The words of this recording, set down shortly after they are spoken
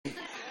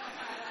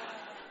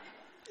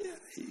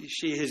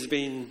She has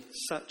been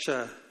such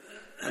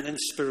an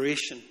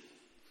inspiration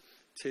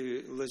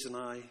to Liz and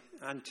I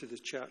and to the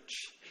church.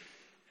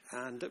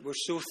 And we're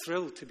so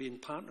thrilled to be in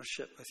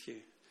partnership with you.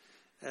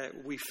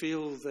 We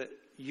feel that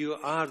you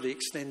are the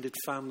extended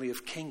family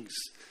of kings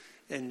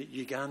in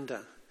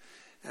Uganda.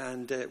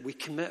 And we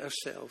commit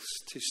ourselves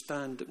to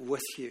stand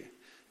with you,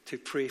 to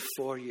pray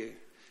for you,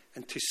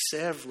 and to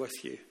serve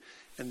with you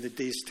in the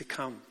days to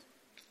come.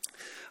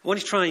 I want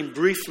to try and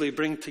briefly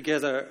bring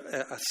together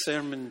a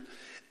sermon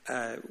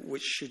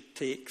which should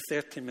take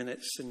 30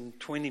 minutes and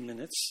 20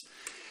 minutes.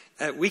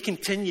 We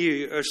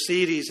continue our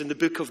series in the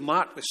book of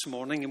Mark this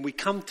morning, and we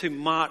come to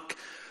Mark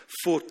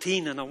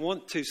 14, and I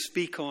want to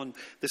speak on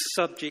the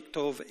subject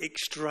of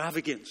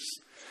extravagance.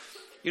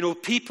 You know,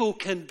 people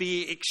can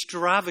be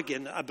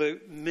extravagant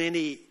about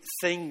many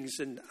things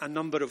in a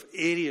number of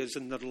areas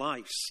in their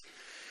lives.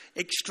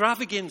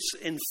 Extravagance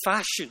in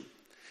fashion.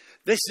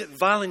 This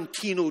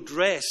Valentino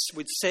dress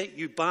would set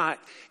you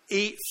back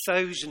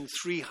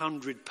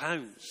 £8,300.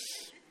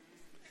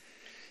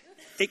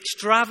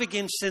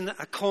 Extravagance in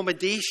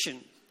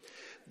accommodation.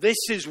 This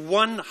is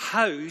one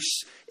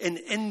house in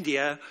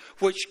India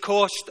which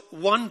cost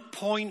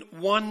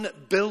 £1.1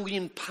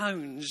 billion.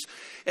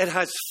 It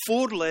has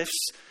 4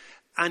 lifts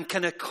and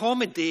can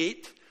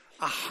accommodate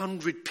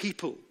 100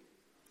 people.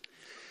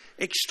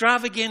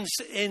 Extravagance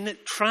in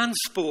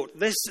transport.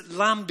 This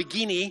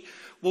Lamborghini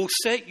will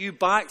set you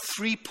back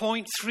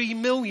 £3.3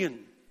 million.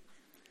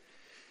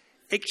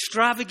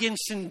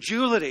 Extravagance in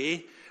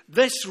jewellery.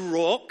 This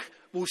rock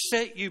will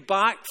set you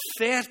back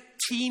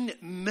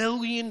 £13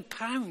 million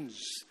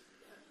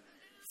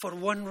for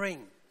one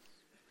ring.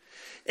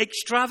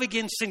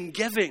 Extravagance in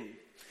giving.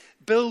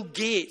 Bill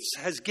Gates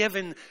has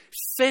given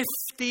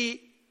 $50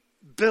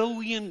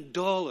 billion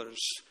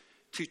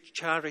to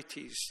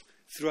charities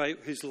throughout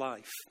his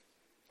life.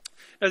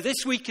 Now,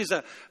 this week is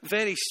a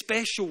very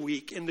special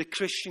week in the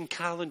Christian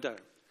calendar.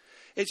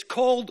 It's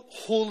called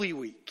Holy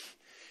Week.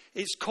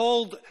 It's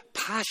called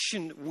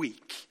Passion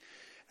Week.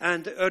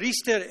 And our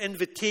Easter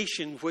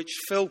invitation, which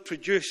Phil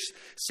produced,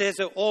 says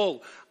it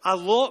all. A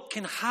lot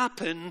can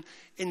happen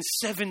in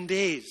 7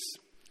 days.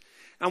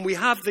 And we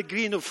have the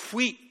grain of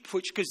wheat,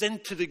 which goes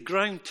into the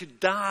ground to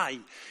die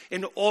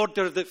in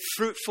order that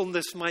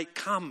fruitfulness might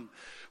come.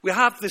 We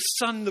have the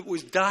sun that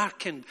was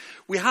darkened.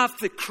 We have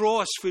the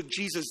cross where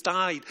Jesus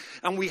died.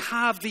 And we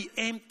have the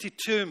empty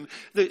tomb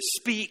that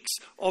speaks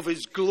of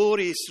his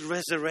glorious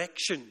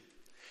resurrection.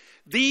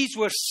 These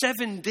were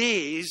 7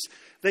 days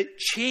that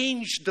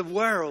changed the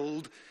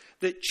world,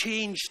 that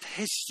changed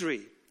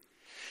history.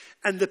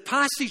 And the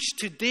passage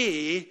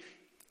today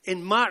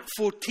in Mark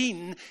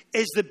 14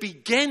 is the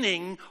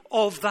beginning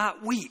of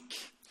that week.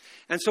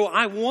 And so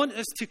I want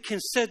us to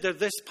consider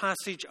this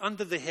passage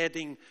under the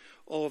heading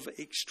of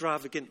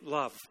extravagant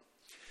love.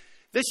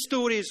 This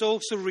story is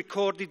also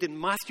recorded in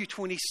Matthew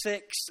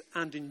 26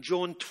 and in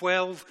John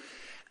 12.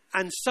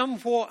 And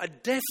somewhat a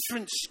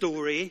different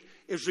story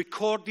is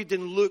recorded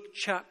in Luke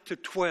chapter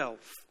 12.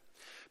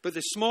 But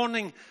this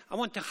morning, I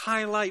want to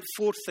highlight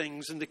 4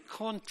 things in the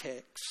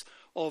context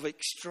of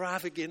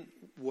extravagant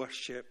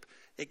worship,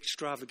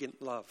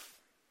 extravagant love.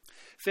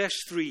 Verse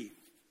 3.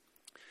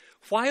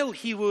 While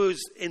he was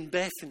in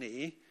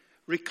Bethany,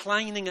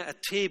 reclining at a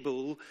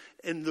table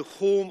in the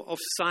home of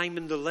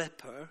Simon the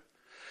leper,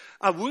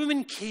 a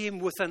woman came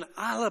with an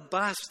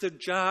alabaster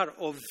jar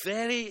of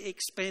very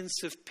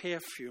expensive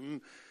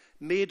perfume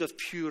made of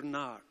pure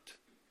nard.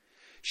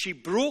 She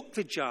broke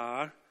the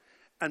jar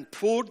and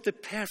poured the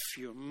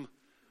perfume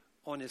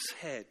on his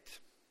head.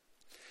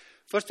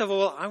 First of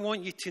all, I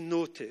want you to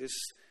notice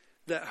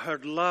that her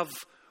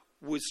love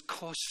was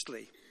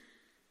costly.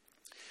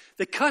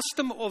 The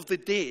custom of the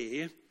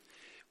day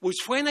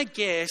was when a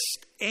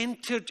guest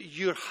entered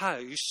your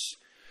house,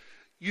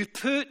 you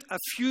put a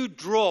few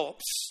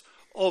drops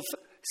of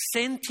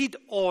scented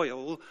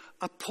oil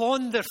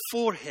upon their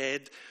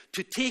forehead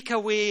to take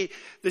away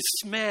the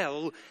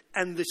smell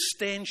and the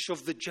stench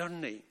of the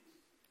journey.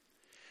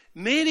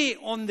 Mary,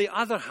 on the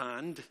other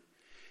hand,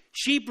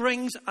 she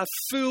brings a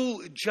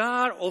full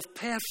jar of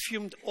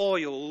perfumed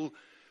oil,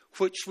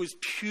 which was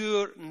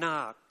pure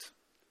nard.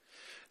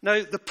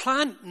 Now, the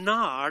plant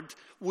nard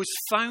was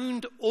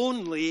found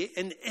only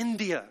in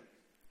India.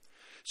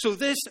 So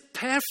this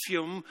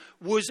perfume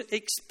was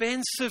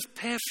expensive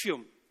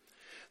perfume.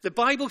 The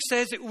Bible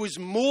says it was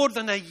more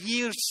than a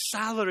year's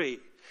salary.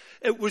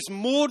 It was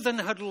more than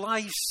her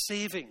life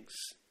savings.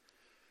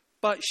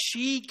 But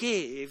she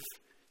gave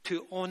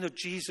to honor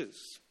Jesus.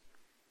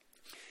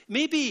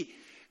 Maybe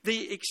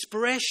the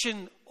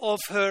expression of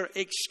her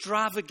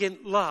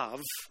extravagant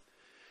love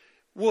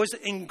was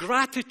in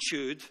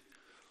gratitude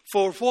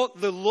for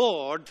what the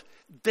Lord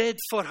did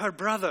for her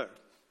brother.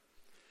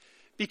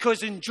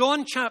 Because in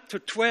John chapter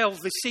 12,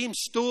 the same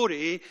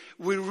story,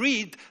 we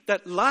read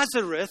that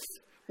Lazarus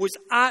was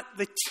at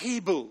the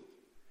table.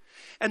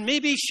 And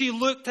maybe she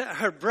looked at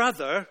her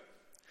brother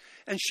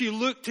and she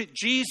looked at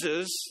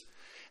Jesus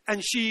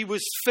and she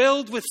was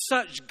filled with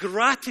such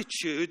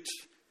gratitude,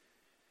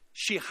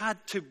 she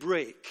had to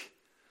break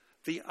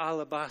the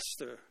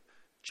alabaster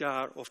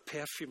jar of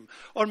perfume.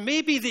 Or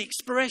maybe the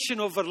expression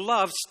of her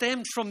love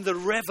stemmed from the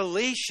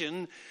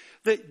revelation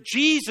that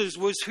Jesus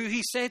was who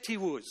he said he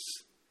was.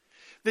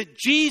 That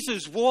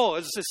Jesus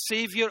was the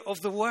Savior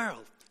of the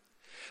world.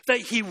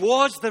 That he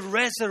was the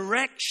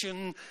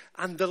resurrection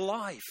and the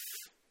life.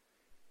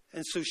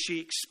 And so she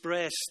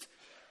expressed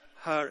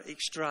her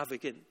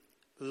extravagant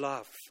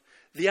love.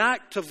 The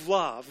act of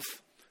love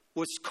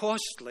was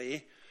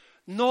costly,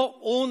 not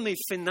only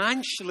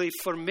financially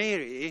for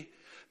Mary,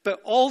 but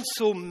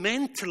also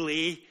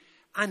mentally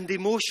and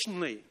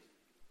emotionally.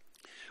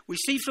 We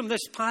see from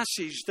this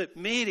passage that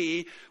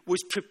Mary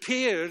was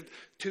prepared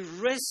to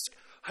risk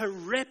her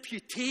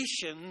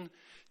reputation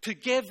to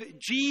give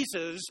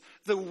Jesus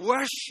the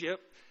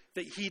worship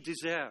that he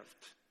deserved.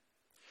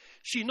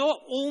 She not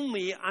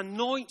only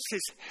anoints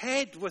his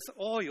head with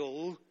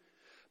oil,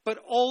 but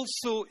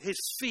also his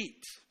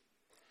feet.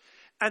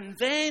 And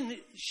then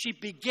she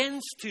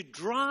begins to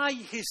dry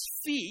his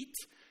feet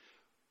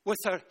with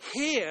her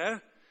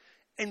hair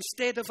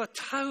instead of a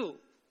towel.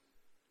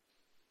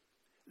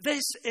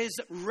 This is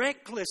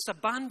reckless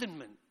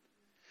abandonment.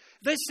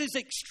 This is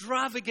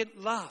extravagant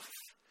love.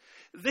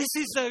 This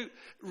is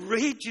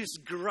outrageous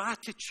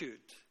gratitude.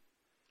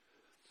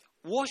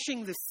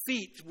 Washing the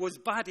feet was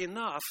bad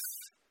enough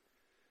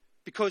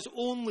because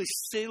only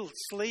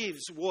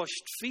slaves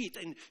washed feet,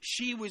 and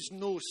she was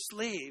no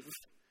slave.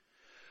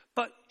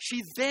 But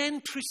she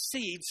then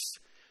proceeds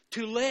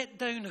to let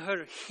down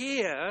her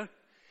hair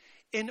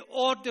in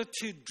order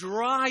to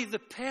dry the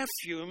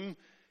perfume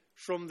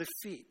from the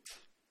feet.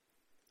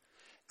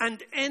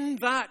 And in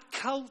that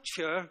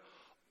culture,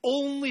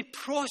 only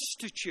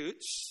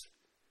prostitutes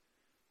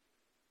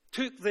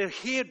took their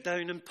hair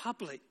down in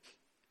public.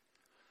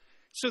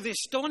 So the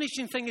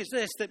astonishing thing is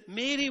this, that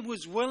Mary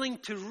was willing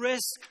to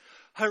risk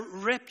her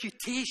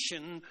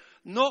reputation,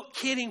 not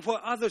caring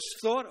what others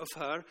thought of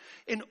her,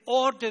 in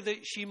order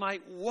that she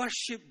might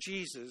worship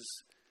Jesus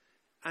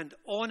and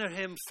honor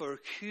him for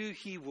who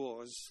he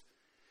was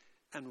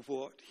and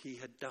what he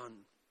had done.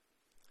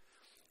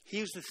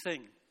 Here's the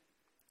thing.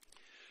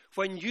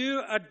 When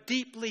you are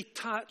deeply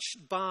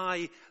touched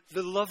by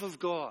the love of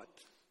God,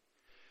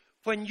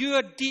 when you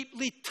are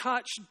deeply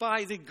touched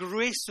by the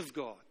grace of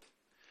God,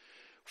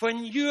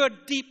 when you are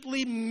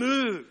deeply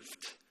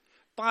moved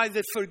by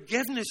the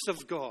forgiveness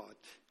of God,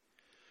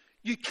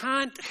 you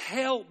can't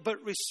help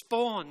but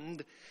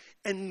respond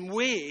in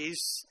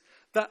ways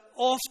that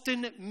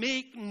often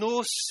make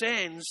no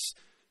sense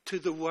to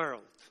the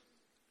world.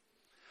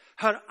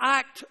 Her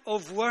act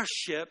of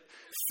worship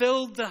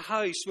filled the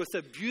house with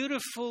a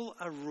beautiful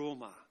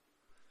aroma.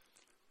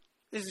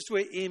 This is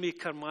what Amy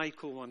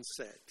Carmichael once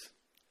said.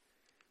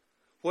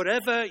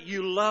 Whatever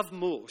you love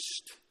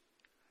most,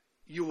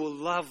 you will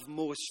love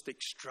most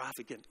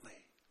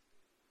extravagantly.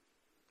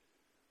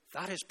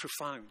 That is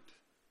profound.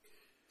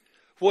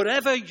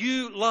 Whatever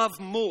you love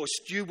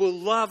most, you will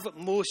love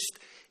most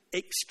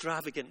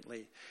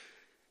extravagantly.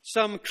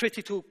 Some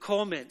critical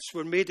comments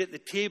were made at the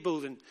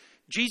table, and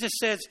Jesus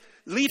says,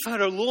 leave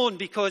her alone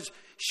because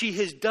she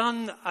has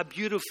done a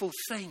beautiful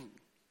thing.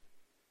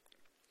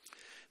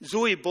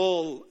 Zoe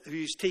Ball,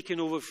 who's taken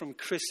over from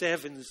Chris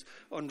Evans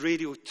on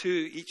Radio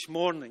 2 each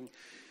morning,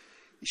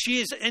 she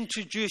has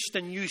introduced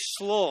a new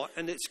slot,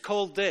 and it's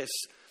called this,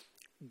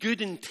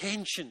 Good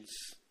Intentions.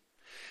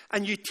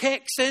 And you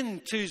text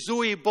in to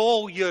Zoe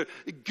Ball your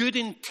good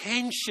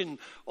intention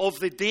of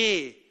the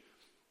day,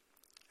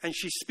 and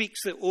she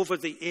speaks it over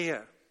the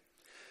air.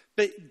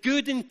 But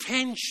good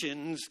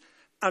intentions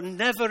are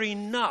never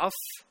enough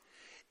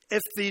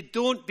if they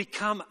don't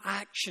become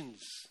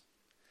actions.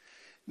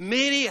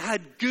 Mary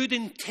had good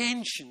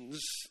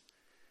intentions,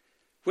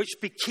 which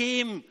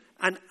became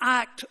an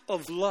act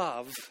of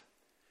love,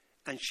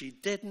 and she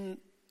didn't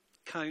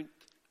count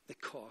the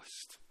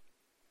cost.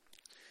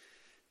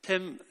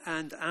 Tim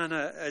and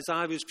Anna, as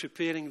I was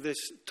preparing this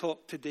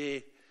talk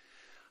today,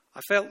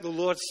 I felt the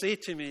Lord say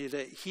to me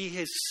that he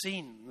has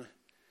seen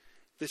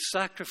the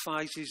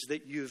sacrifices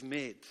that you've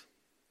made.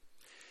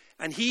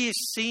 And he has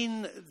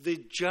seen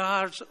the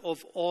jars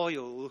of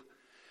oil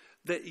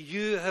that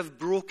you have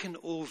broken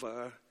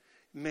over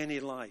many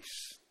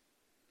lives.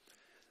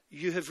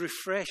 You have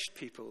refreshed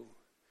people.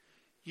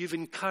 You've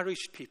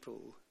encouraged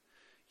people.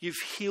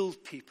 You've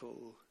healed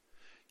people.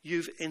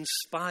 You've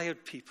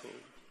inspired people.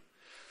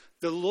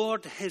 The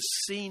Lord has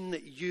seen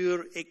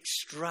your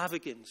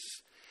extravagance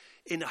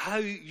in how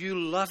you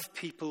love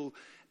people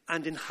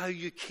and in how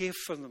you care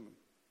for them.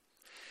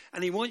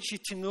 And he wants you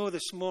to know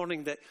this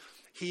morning that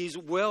he is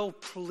well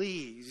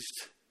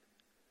pleased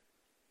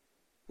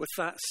with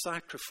that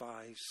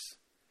sacrifice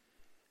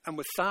and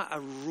with that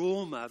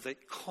aroma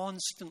that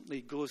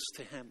constantly goes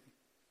to him.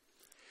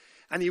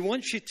 And he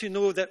wants you to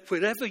know that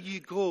wherever you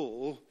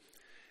go,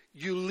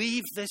 you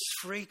leave this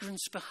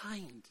fragrance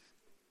behind.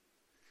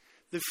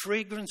 The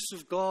fragrance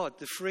of God,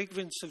 the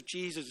fragrance of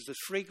Jesus, the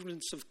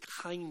fragrance of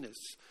kindness,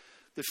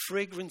 the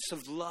fragrance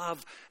of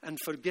love and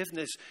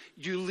forgiveness.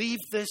 You leave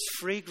this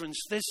fragrance,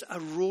 this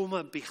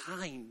aroma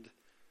behind,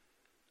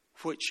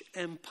 which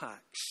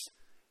impacts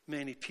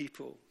many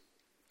people.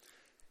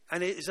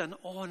 And it is an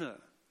honor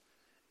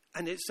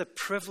And it's a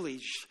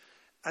privilege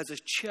as a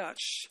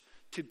church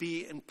to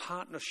be in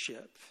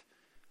partnership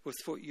with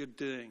what you're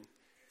doing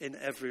in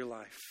every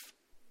life.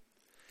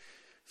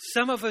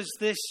 Some of us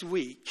this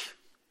week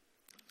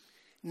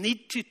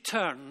need to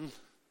turn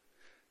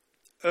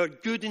our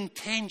good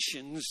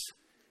intentions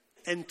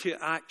into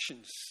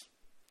actions.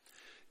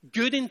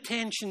 Good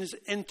intentions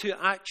into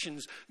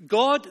actions.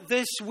 God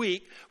this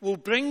week will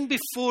bring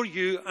before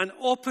you an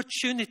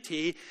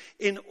opportunity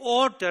in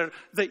order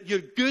that your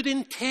good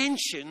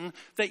intention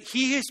that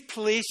He has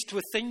placed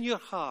within your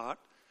heart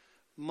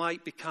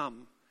might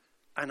become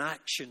an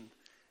action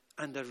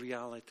and a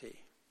reality.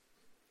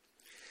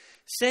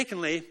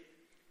 Secondly, I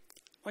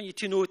want you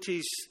to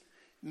notice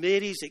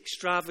Mary's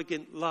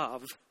extravagant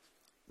love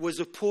was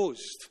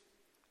opposed.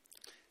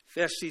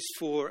 Verses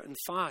 4 and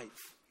 5.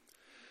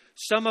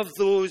 Some of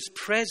those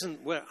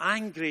present were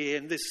angry,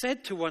 and they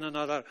said to one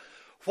another,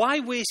 "Why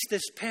waste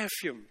this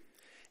perfume?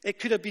 It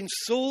could have been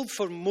sold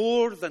for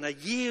more than a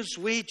year's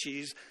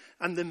wages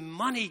and the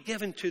money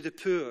given to the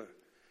poor."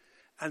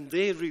 And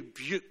they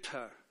rebuked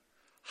her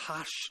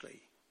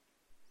harshly.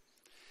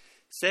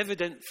 It's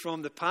evident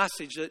from the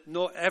passage that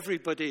not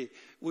everybody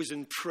was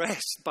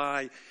impressed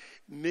by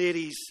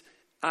Mary's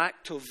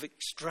act of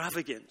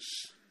extravagance.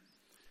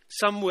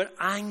 Some were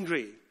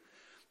angry,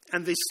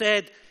 and they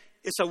said,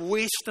 "It's a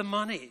waste of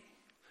money.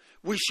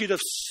 We should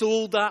have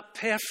sold that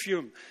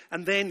perfume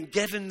and then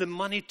given the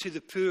money to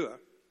the poor."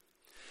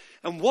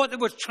 And what they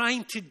were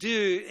trying to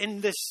do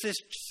in this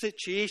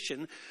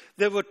situation,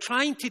 they were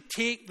trying to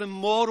take the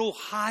moral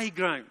high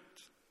ground.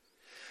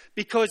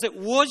 Because it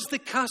was the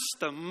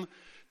custom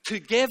to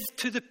give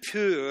to the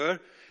poor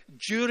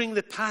during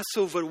the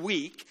Passover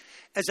week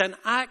as an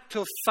act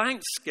of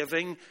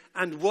thanksgiving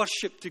and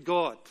worship to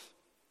God.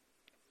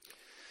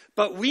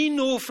 But we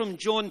know from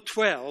John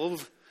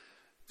 12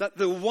 that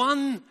the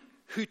one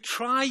who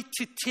tried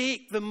to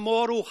take the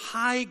moral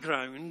high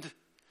ground,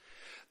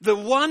 the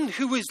one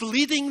who was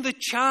leading the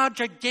charge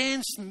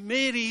against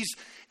Mary's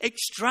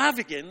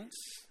extravagance,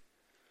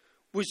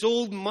 was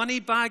old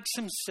Moneybags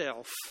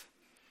himself,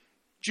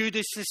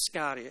 Judas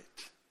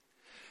Iscariot.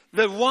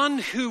 The one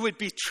who would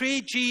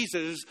betray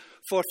Jesus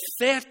for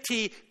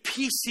 30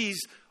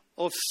 pieces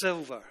of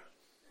silver.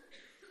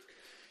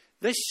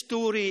 This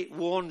story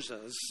warns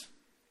us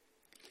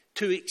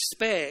to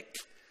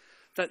expect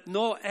that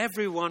not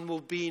everyone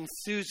will be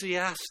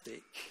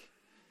enthusiastic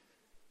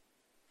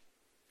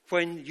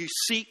when you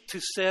seek to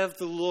serve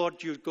the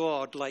Lord your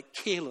God like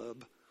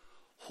Caleb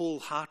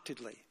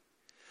wholeheartedly.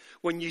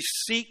 When you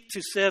seek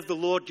to serve the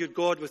Lord your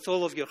God with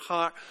all of your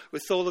heart,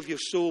 with all of your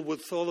soul,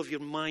 with all of your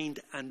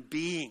mind and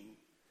being.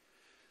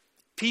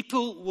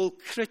 People will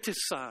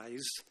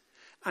criticize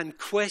and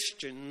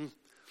question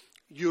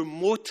your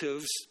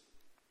motives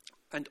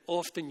and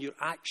often your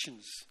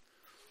actions.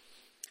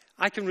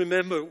 I can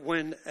remember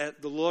when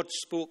the Lord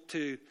spoke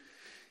to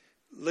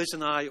Liz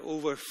and I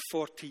over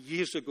 40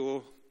 years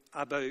ago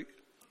about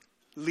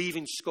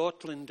leaving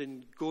Scotland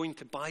and going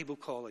to Bible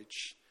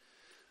college.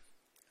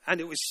 And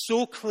it was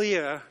so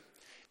clear,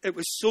 it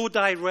was so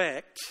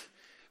direct.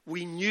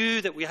 We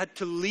knew that we had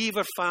to leave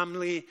our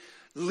family,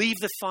 leave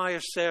the fire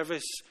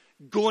service,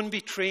 go and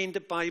be trained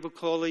at Bible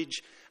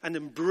college, and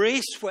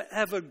embrace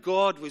whatever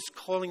God was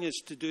calling us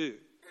to do.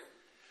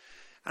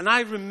 And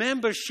I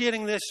remember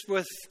sharing this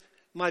with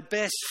my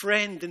best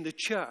friend in the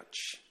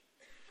church,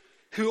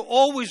 who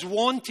always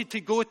wanted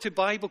to go to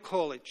Bible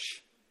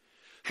college,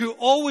 who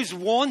always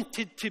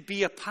wanted to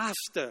be a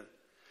pastor.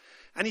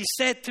 And he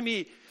said to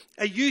me,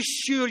 "Are you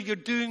sure you're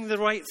doing the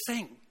right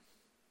thing?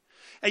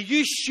 Are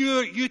you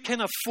sure you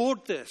can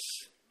afford this?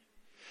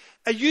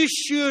 Are you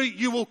sure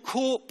you will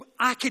cope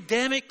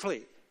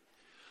academically?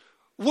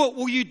 What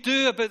will you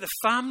do about the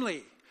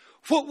family?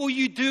 What will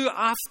you do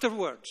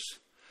afterwards?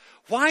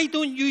 Why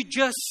don't you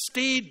just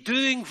stay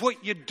doing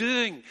what you're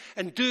doing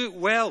and do it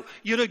well?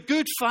 You're a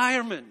good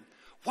fireman.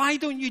 Why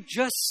don't you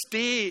just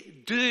stay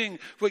doing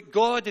what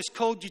God has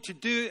called you to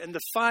do in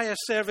the fire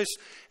service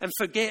and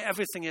forget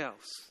everything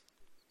else?"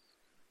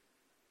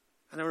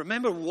 And I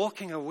remember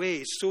walking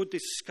away so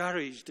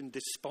discouraged and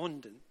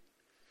despondent.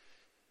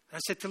 And I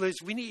said to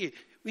Liz, we need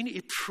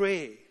to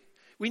pray.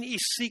 We need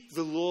to seek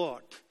the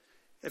Lord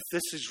if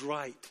this is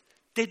right.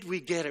 Did we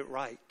get it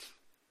right?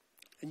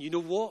 And you know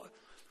what?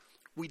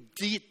 We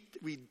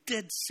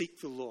did seek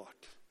the Lord.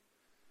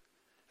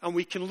 And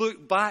we can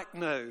look back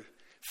now,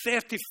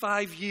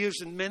 35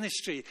 years in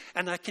ministry,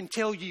 and I can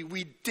tell you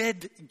we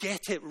did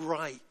get it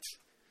right.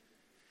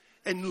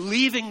 In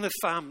leaving the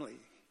family,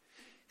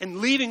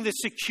 in leaving the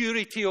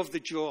security of the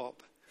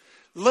job,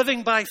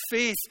 living by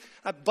faith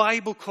at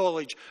Bible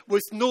college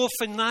with no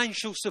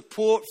financial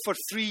support for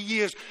 3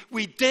 years,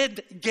 we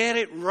did get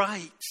it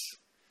right.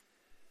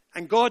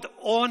 And God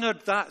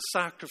honored that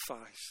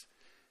sacrifice.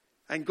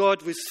 And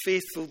God was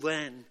faithful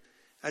then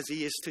as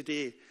He is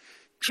today.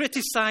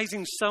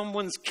 Criticizing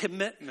someone's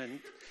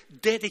commitment,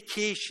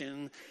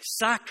 dedication,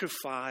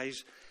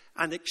 sacrifice,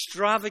 and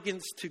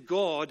extravagance to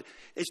God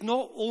is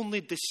not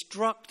only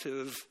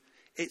destructive,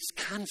 it's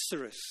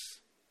cancerous.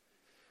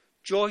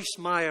 Joyce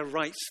Meyer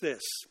writes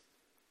this: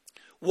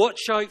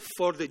 Watch out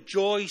for the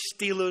joy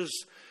stealers,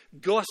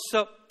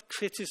 gossip,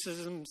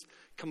 criticisms,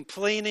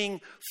 complaining,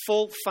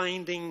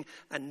 fault-finding,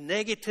 and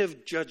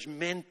negative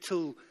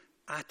judgmental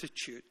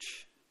attitude.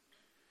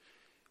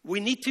 We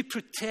need to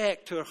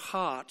protect our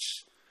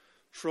hearts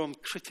from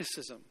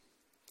criticism.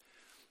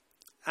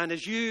 And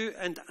as you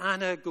and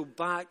Anna go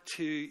back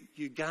to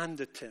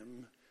Uganda,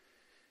 Tim,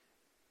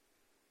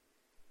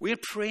 we're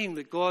praying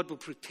that God will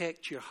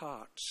protect your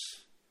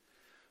hearts.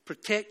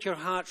 Protect your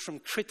heart from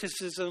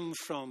criticism,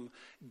 from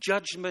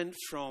judgment,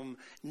 from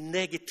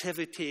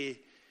negativity.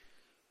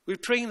 We're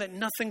praying that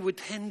nothing would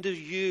hinder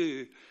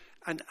you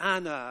and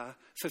Anna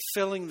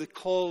fulfilling the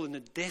call and the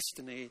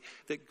destiny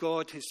that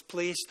God has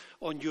placed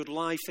on your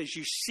life as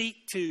you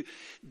seek to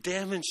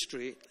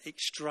demonstrate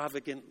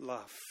extravagant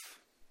love.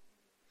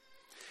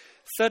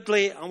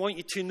 Thirdly, I want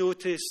you to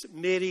notice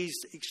Mary's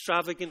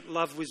extravagant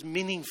love was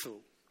meaningful.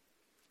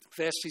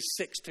 Verses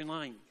 6 to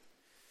 9.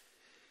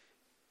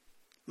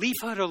 Leave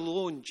her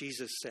alone,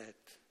 Jesus said.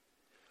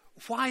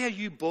 Why are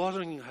you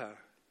bothering her?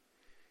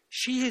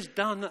 She has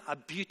done a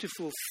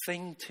beautiful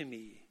thing to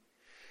me.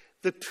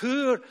 The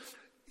poor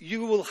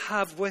you will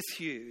have with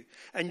you,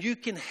 and you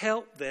can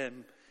help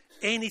them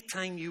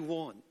anytime you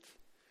want.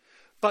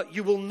 But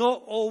you will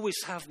not always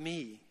have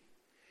me.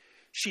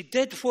 She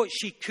did what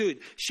she could.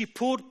 She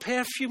poured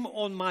perfume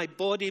on my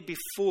body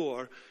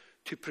before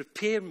to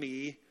prepare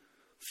me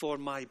for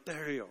my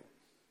burial.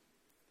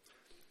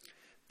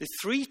 The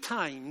 3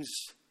 times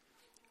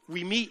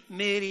we meet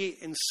Mary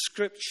in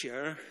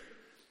Scripture,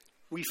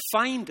 we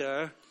find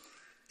her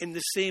in the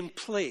same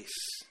place.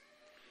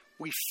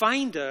 We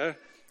find her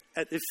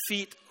at the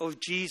feet of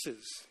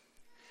Jesus.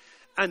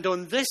 And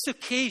on this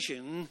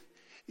occasion,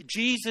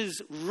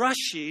 Jesus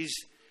rushes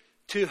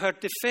to her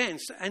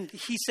defense and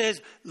he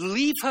says,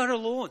 leave her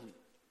alone,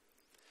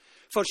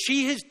 for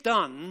she has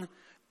done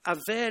a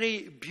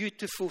very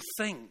beautiful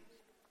thing.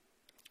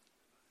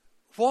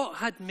 What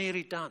had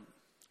Mary done?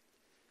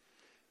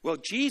 Well,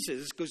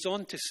 Jesus goes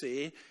on to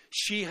say,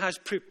 she has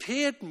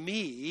prepared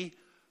me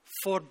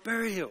for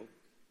burial.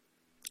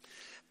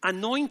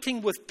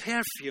 Anointing with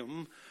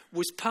perfume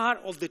was part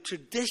of the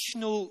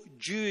traditional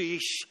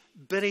Jewish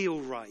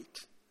burial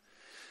rite.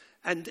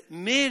 And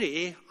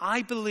Mary,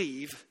 I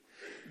believe,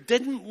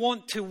 didn't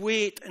want to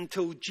wait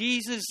until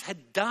Jesus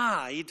had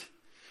died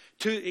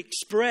to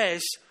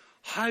express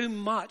how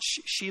much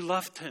she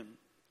loved him.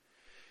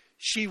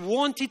 She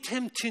wanted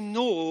him to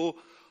know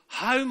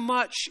how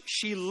much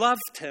she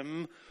loved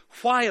him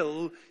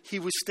while he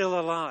was still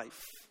alive.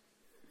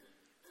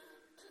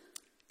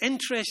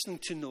 Interesting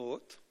to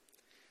note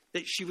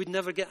that she would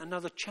never get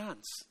another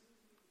chance.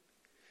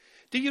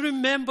 Do you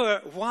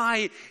remember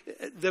why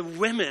the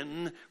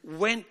women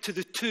went to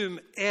the tomb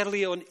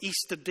early on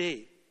Easter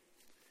Day?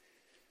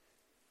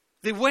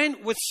 They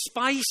went with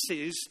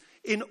spices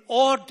in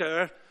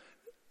order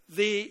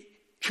they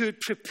could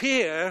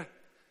prepare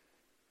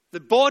the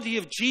body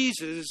of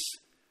Jesus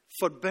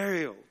for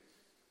burial.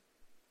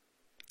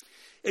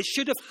 It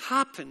should have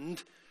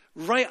happened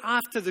right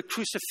after the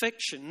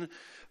crucifixion,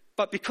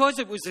 but because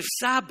it was the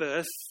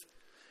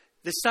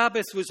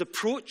Sabbath was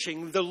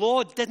approaching, the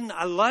Lord didn't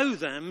allow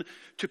them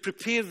to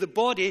prepare the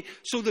body,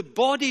 so the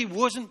body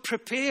wasn't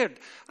prepared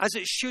as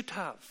it should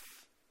have.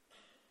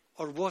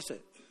 Or was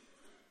it?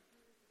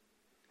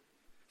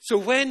 So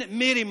when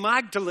Mary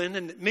Magdalene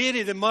and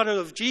Mary, the mother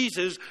of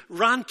Jesus,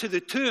 ran to the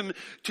tomb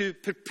to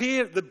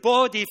prepare the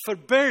body for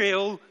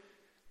burial,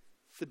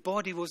 the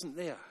body wasn't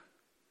there,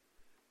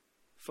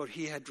 for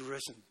he had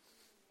risen.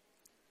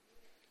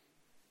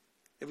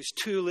 It was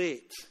too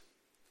late.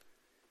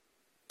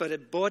 But a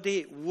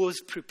body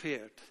was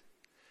prepared,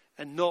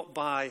 and not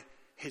by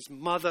his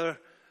mother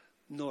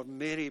nor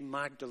Mary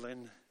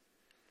Magdalene,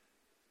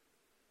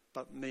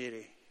 but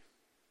Mary,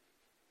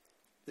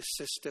 the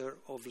sister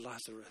of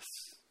Lazarus.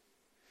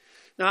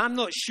 Now, I'm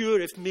not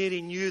sure if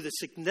Mary knew the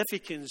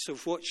significance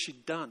of what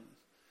she'd done,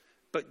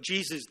 but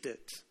Jesus did.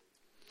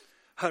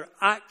 Her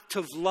act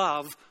of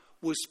love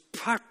was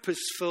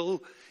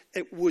purposeful,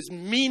 it was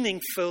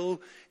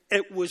meaningful,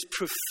 it was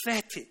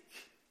prophetic.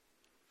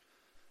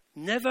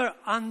 Never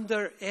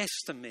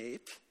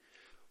underestimate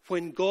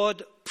when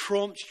God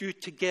prompts you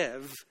to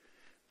give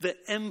the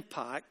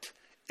impact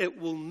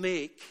it will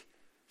make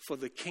for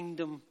the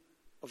kingdom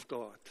of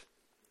God.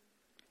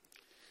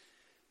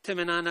 Tim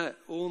and Anna,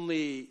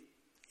 only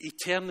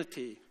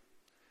eternity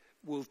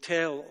will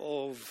tell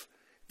of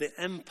the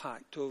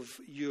impact of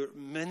your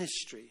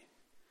ministry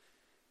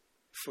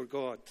for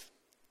God.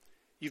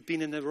 You've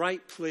been in the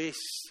right place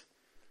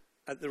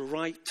at the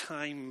right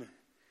time.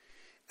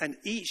 And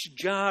each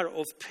jar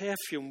of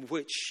perfume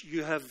which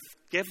you have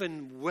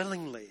given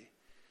willingly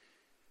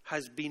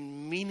has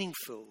been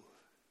meaningful,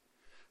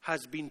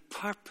 has been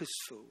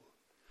purposeful,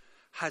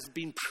 has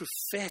been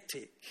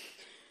prophetic,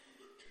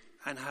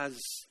 and has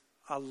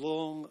a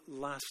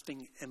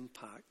long-lasting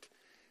impact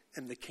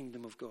in the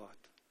kingdom of God.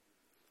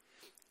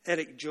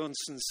 Eric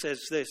Johnson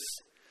says this: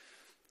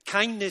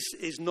 kindness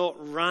is not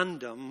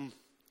random,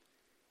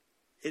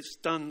 it's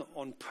done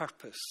on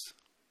purpose.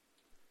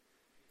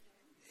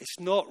 It's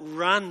not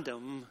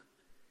random,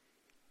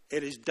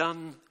 It is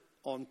done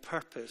on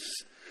purpose.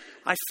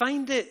 I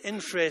find it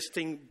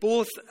interesting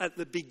both at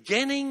the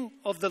beginning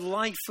of the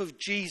life of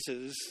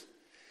Jesus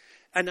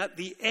and at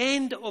the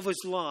end of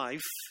his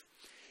life,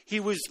 he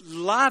was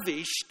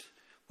lavished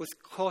with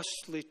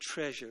costly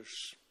treasures.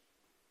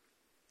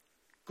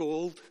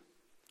 Gold,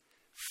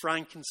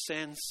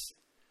 frankincense,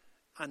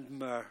 and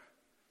myrrh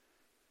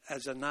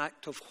as an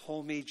act of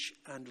homage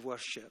and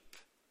worship.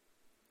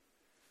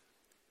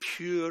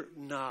 Pure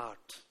nard,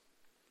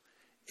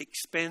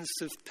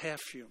 expensive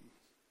perfume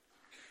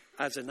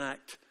as an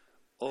act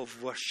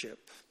of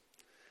worship.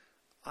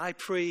 I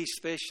pray,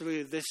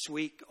 especially this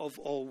week of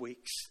all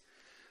weeks,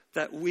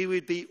 that we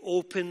would be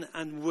open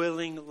and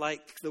willing,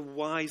 like the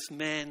wise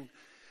men,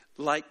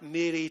 like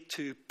Mary,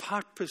 to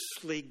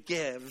purposely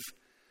give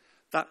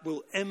that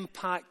will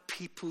impact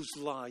people's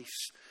lives,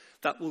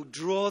 that will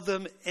draw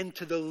them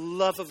into the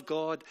love of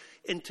God,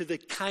 into the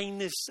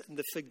kindness and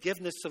the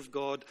forgiveness of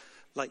God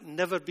like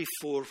never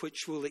before,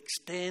 which will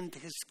extend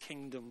his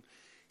kingdom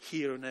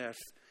here on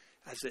earth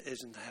as it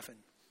is in heaven.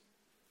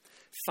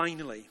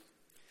 Finally,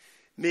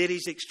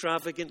 Mary's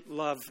extravagant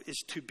love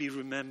is to be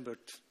remembered.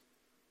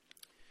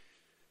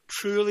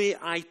 Truly,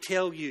 I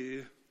tell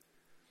you,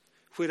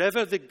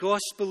 wherever the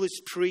gospel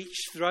is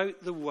preached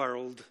throughout the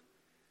world,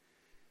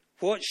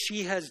 what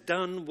she has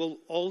done will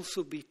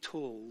also be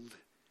told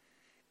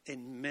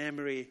in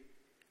memory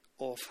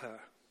of her.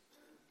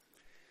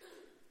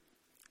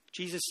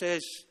 Jesus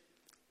says,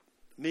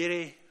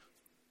 Mary,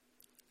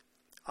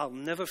 I'll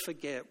never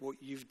forget what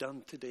you've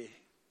done today.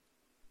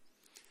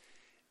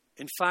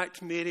 In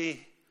fact,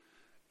 Mary,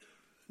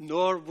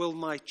 nor will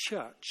my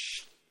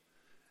church,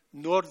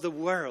 nor the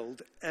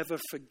world ever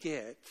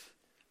forget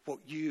what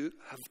you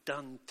have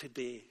done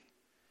today.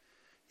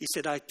 He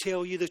said, I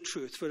tell you the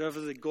truth, wherever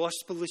the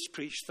gospel is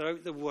preached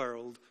throughout the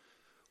world,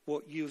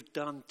 what you've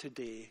done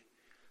today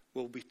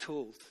will be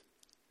told.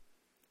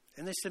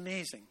 And it's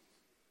amazing.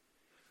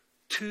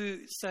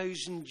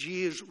 2,000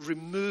 years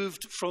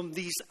removed from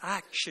these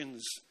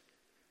actions,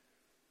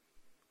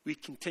 we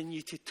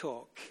continue to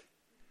talk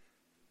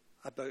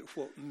about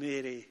what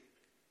Mary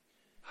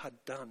had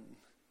done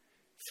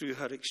through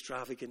her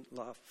extravagant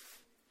love.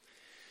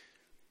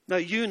 Now,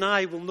 you and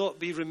I will not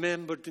be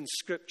remembered in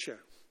Scripture,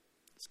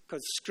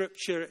 because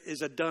Scripture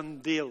is a done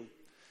deal.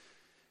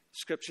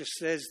 Scripture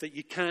says that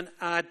you can't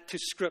add to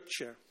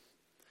Scripture.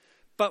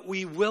 But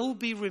we will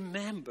be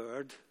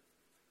remembered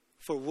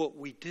for what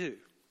we do.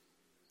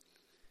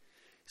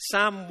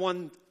 Psalm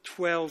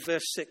 112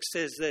 verse 6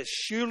 says this,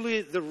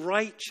 surely the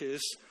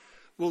righteous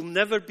will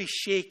never be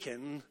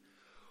shaken.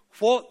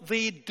 What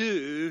they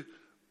do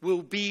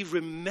will be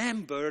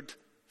remembered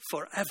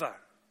forever.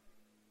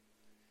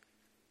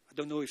 I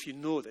don't know if you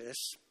know this,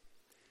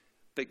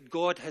 but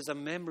God has a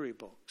memory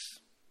box.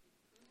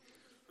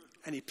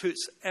 And he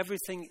puts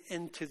everything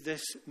into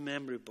this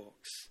memory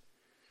box.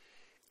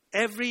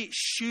 Every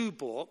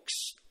shoebox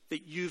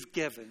that you've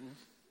given,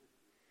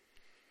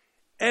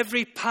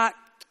 every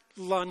packed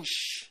lunch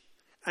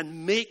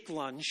and make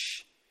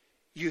lunch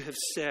you have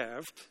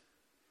served,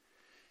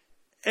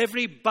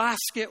 every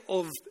basket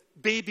of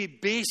baby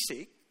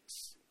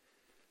basics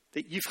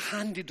that you've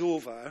handed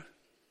over,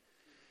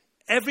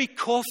 every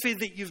coffee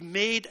that you've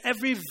made,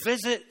 every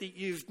visit that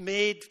you've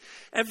made,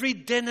 every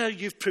dinner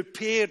you've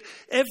prepared,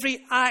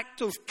 every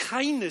act of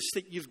kindness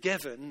that you've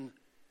given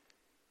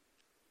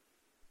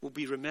will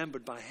be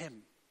remembered by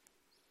him.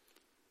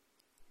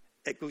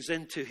 It goes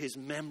into his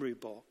memory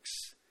box.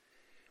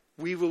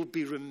 We will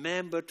be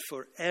remembered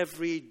for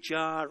every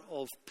jar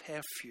of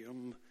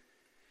perfume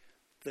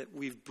that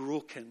we've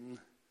broken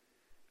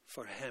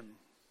for him.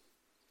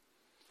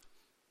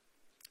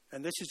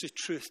 And this is the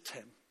truth,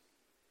 Tim.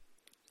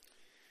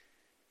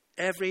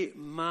 Every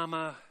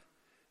mama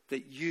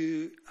that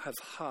you have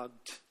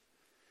hugged,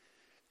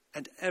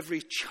 and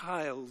every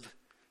child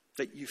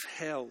that you've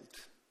held,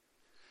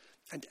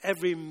 and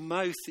every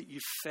mouth that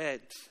you've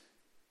fed,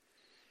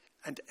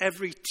 and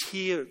every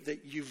tear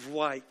that you've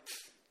wiped,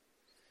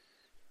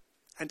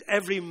 and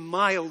every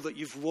mile that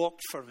you've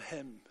walked from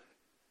him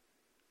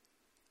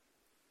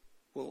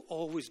will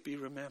always be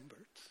remembered.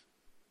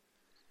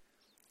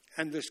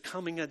 And there's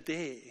coming a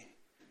day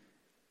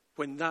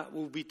when that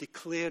will be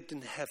declared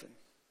in heaven.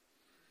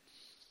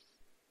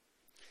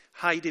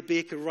 Heidi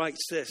Baker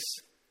writes this,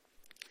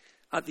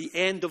 at the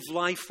end of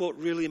life, what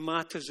really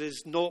matters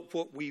is not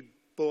what we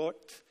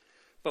bought,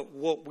 but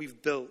what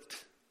we've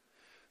built.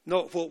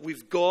 Not what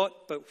we've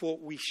got, but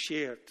what we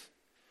shared.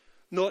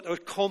 Not our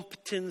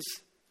competence,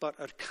 but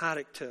our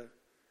character.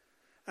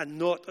 And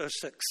not our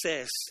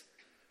success,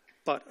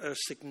 but our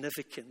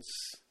significance.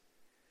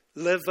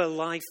 Live a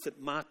life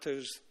that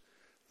matters.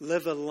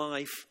 Live a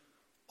life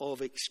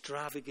of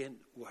extravagant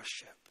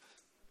worship.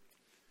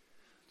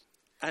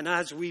 And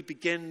as we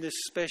begin this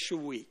special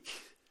week,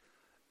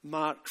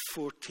 Mark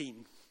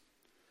 14,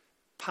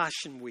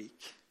 Passion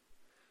Week,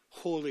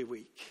 Holy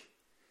Week,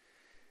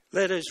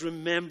 let us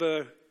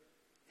remember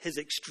his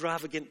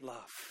extravagant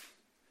love.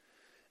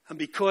 And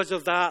because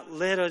of that,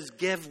 let us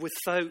give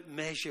without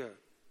measure.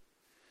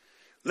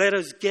 Let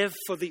us give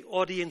for the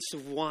audience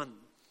of one.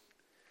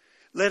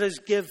 Let us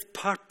give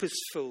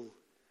purposeful,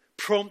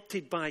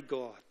 prompted by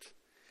God.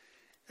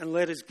 And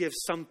let us give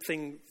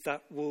something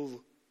that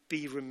will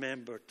be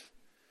remembered.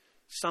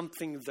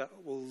 Something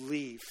that will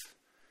leave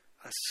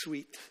a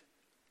sweet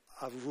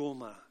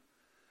aroma,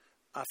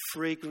 a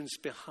fragrance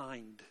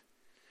behind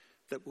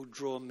that will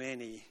draw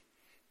many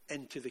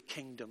into the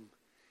kingdom.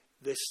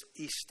 This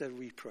Easter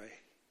we pray.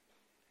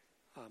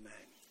 Amen.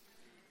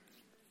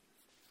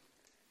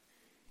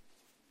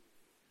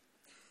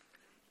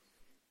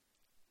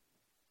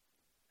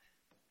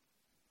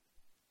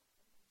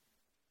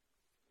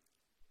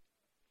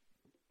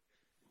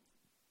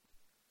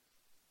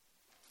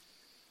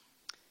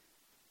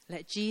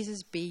 Let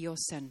Jesus be your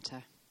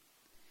center.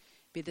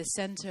 Be the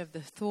center of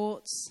the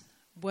thoughts,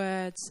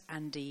 words,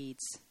 and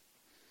deeds.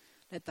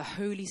 Let the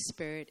Holy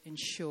Spirit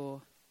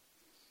ensure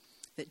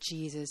that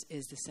Jesus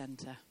is the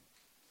center.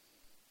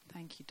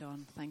 Thank you,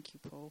 Don. Thank you,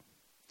 Paul.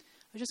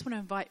 I just want to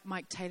invite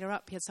Mike Taylor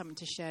up. He had something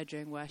to share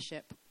during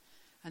worship.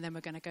 And then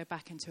we're going to go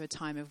back into a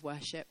time of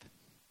worship.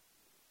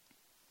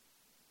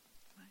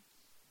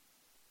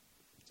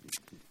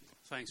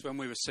 Thanks. When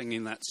we were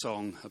singing that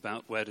song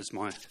about where does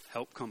my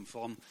help come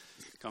from,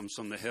 it comes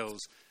from the hills,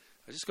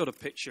 I just got a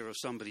picture of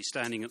somebody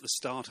standing at the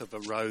start of a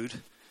road,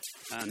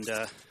 and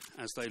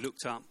as they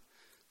looked up,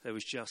 there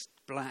was just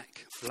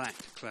black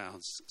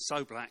clouds,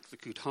 so black they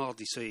could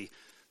hardly see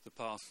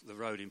the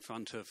road in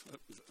front of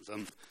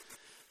them.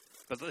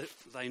 But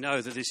they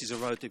know that this is a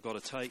road they've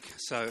got to take,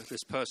 so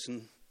this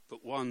person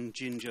put one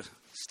ginger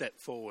step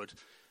forward,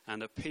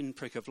 and a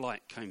pinprick of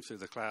light came through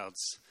the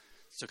clouds.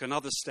 Took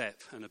another step,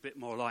 and a bit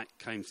more light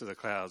came through the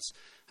clouds.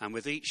 And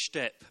with each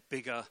step,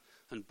 bigger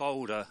and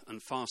bolder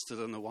and faster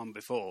than the one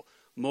before,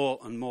 more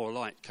and more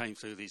light came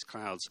through these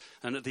clouds.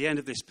 And at the end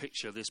of this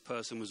picture, this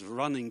person was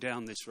running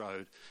down this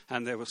road,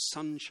 and there was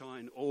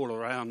sunshine all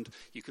around.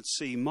 You could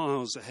see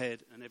miles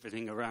ahead and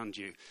everything around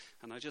you.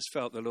 And I just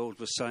felt the Lord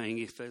was saying,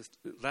 if there's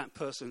that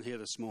person here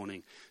this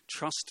morning,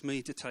 trust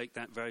me to take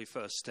that very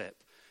first step.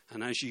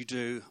 And as you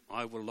do,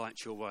 I will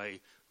light your way.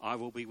 I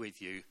will be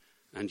with you.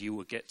 And you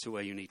will get to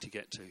where you need to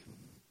get to.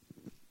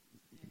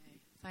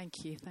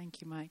 Thank you,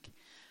 Mike.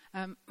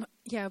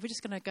 We're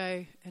just going to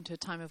go into a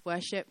time of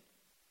worship.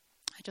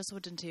 I just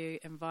wanted to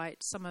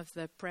invite some of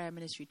the prayer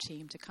ministry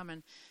team to come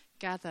and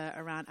gather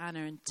around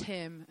Anna and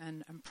Tim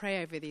and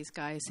pray over these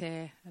guys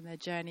here and their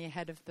journey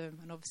ahead of them,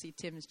 and obviously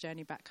Tim's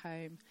journey back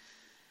home.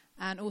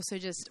 And also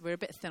we're a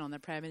bit thin on the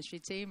prayer ministry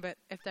team, but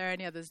if there are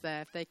any others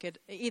there, if they could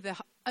either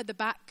at the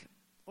back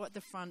or at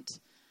the front,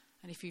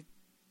 and if you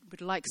would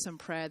like some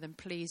prayer, then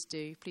please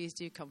do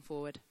come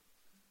forward.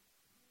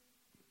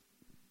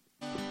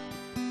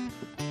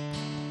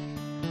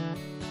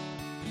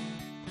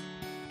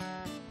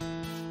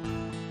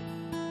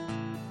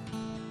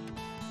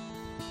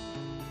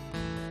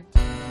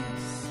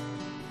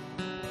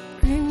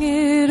 Bring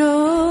it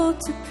all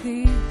to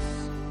peace.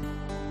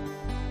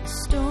 The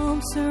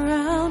storm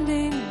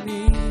surrounding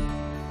me,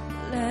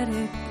 let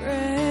it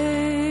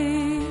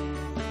break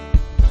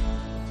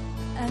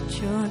at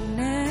your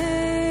name.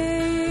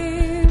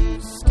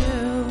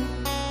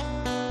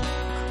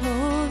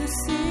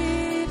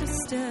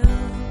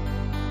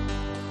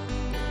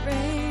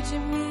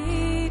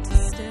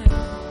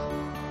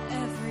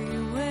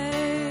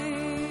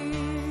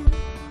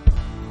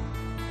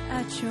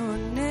 Your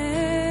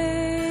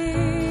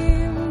name,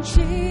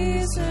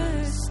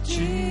 Jesus,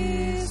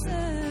 Jesus,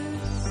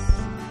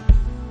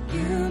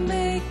 you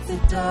make the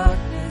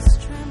darkness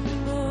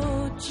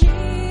tremble,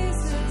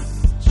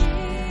 Jesus,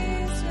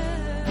 Jesus,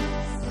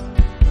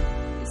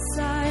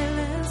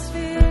 silence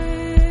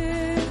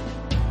fear,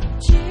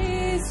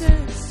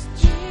 Jesus,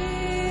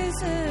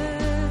 Jesus,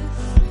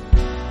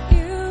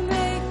 you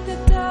make the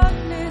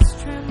darkness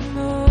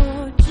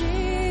tremble,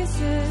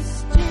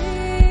 Jesus, Jesus.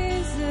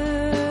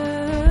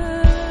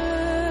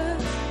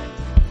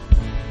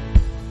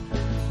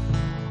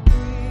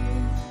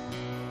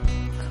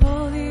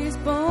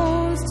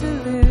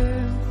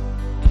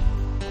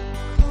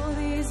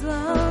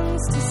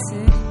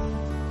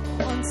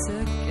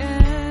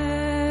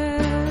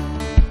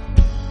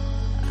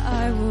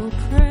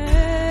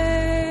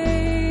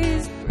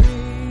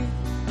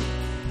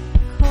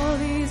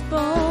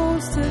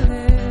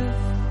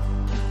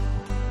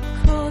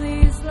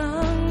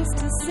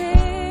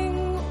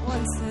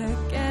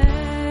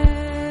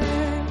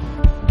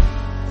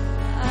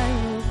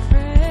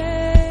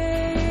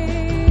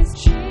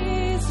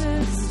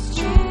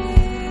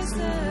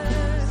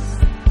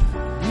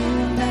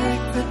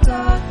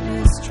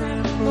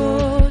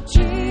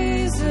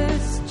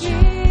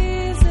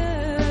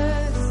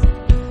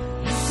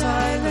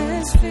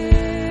 Fear.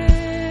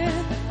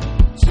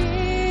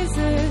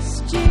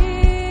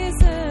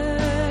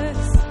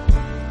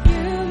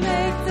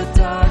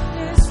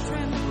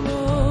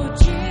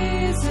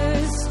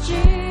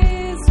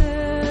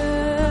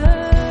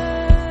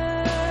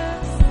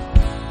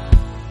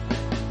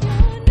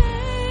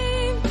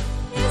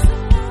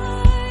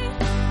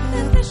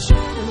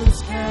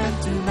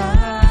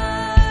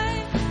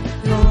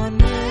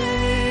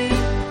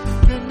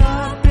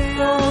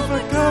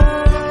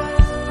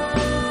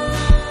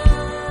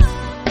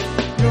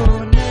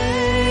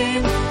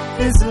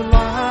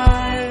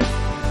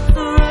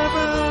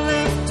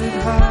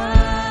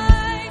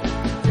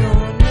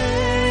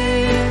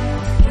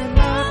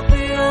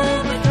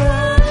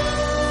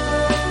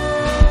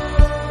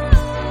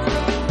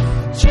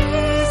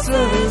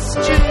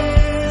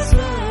 Jesus.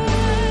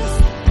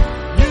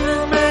 You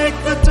make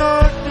the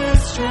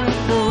darkness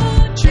tremble.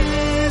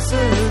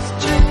 Jesus,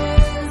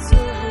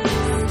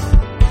 Jesus.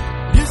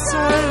 You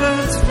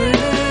silence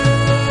fear.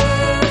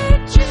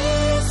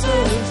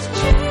 Jesus,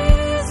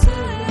 Jesus.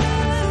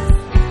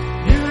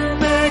 You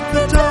make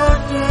the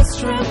darkness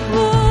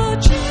tremble.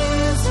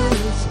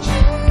 Jesus,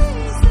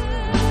 Jesus.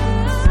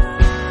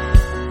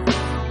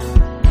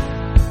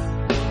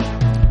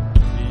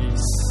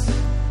 Peace,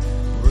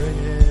 bring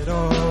it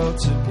all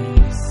to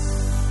peace.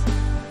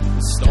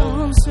 The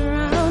storm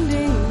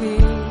surrounding me,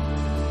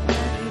 I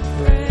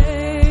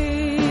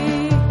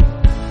pray.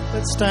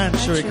 Let's stand,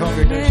 shall we,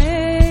 congregation?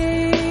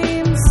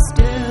 Name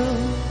still,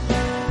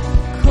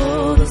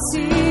 call the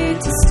sea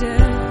to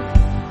still,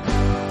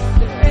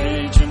 the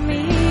rage in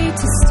me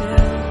to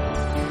still,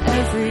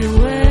 every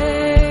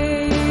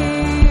wave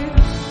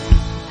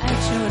at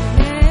your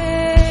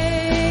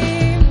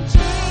name,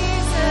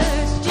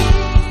 Jesus,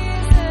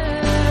 Jesus.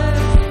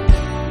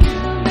 You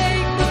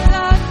make the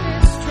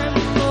darkness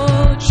tremble,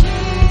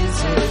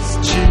 Jesus,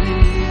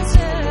 Jesus.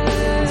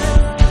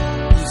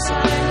 You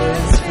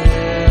silence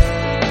fear.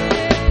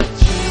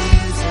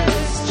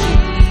 Jesus,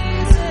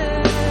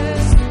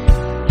 Jesus.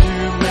 You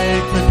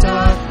make the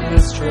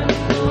darkness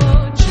tremble.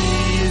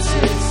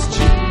 Jesus,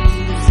 Jesus.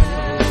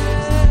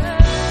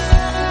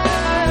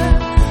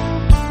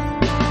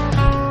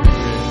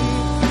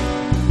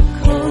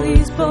 Call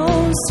these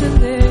bones to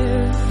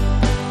live,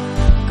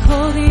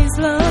 call these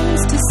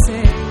lungs to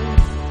sing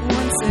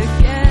once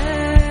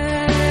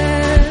again.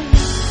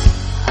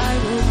 I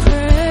will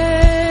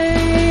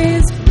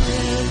praise,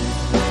 live.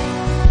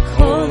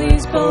 Call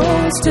these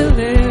bones to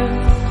live,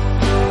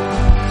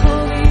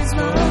 call these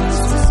lungs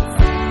to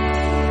sing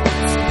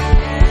once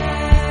again.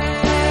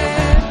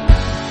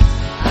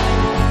 I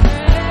will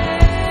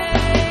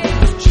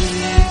praise,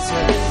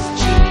 Jesus,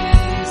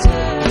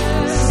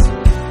 Jesus.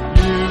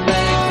 You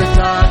make the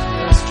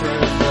darkness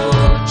tremble.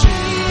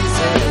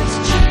 Jesus,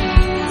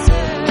 Jesus.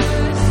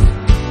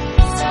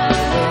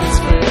 Silence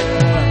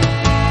fear.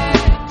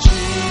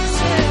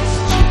 Jesus,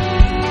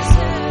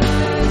 Jesus.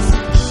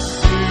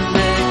 You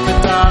make the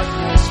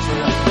darkness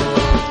tremble.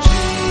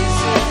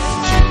 Jesus,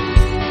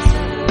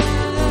 Jesus.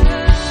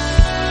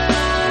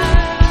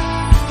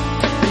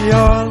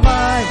 Your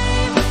light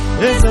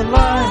is a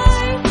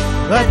light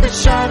that the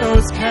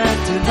shadows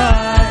can't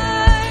deny.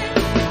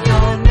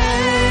 Your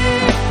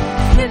name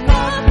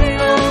cannot be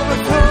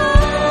overcome.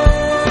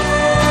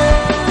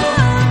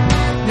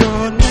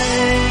 Your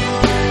name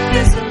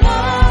is a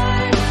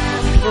light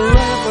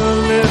forever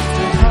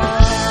lifted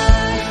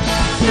high.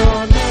 Your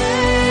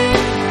name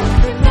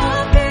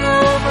cannot be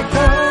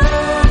overcome.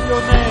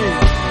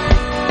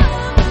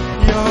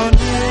 Your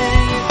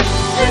name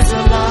is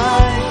a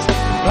light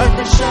that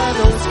the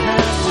shadows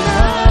can't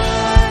deny.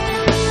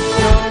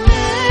 Your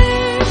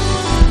name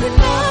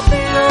cannot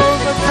be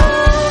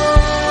overcome.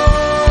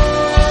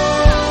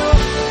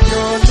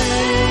 Your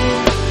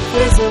name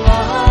is a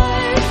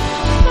light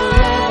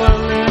forever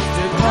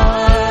lifted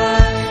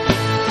high.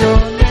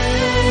 Your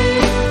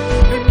name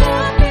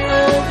cannot be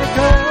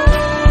overcome.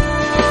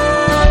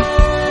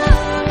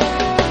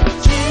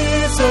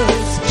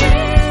 Jesus,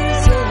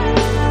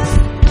 Jesus.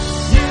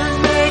 You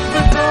make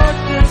the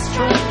darkness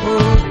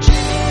tremble.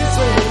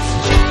 Jesus,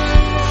 Jesus.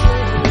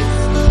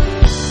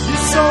 You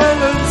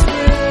silence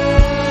fear.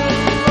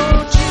 Oh,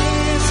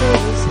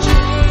 Jesus,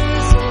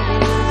 Jesus.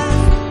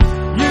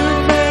 You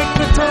make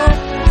the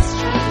darkness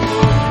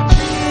tremble.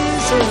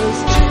 Jesus,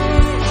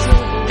 Jesus.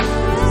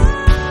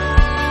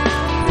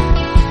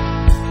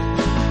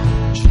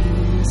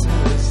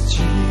 Jesus,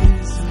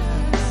 Jesus.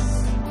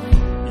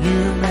 You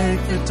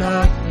make the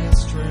darkness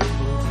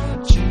tremble.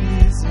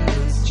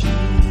 Jesus,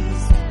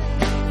 Jesus.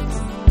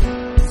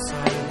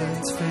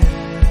 Silence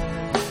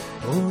fear.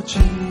 Oh,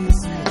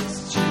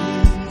 Jesus,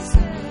 Jesus.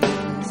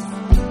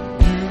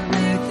 You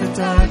make the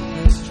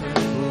darkness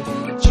tremble.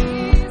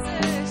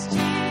 Jesus,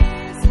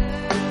 Jesus.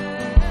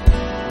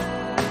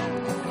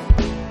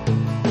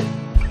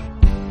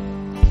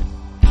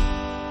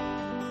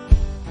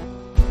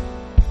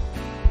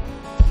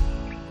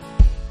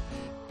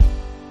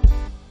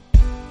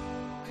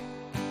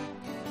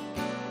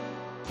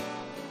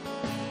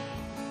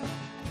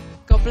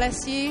 God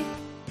bless you.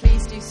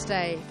 Please do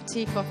stay for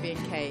tea, coffee,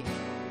 and cake.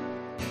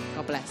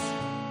 God bless.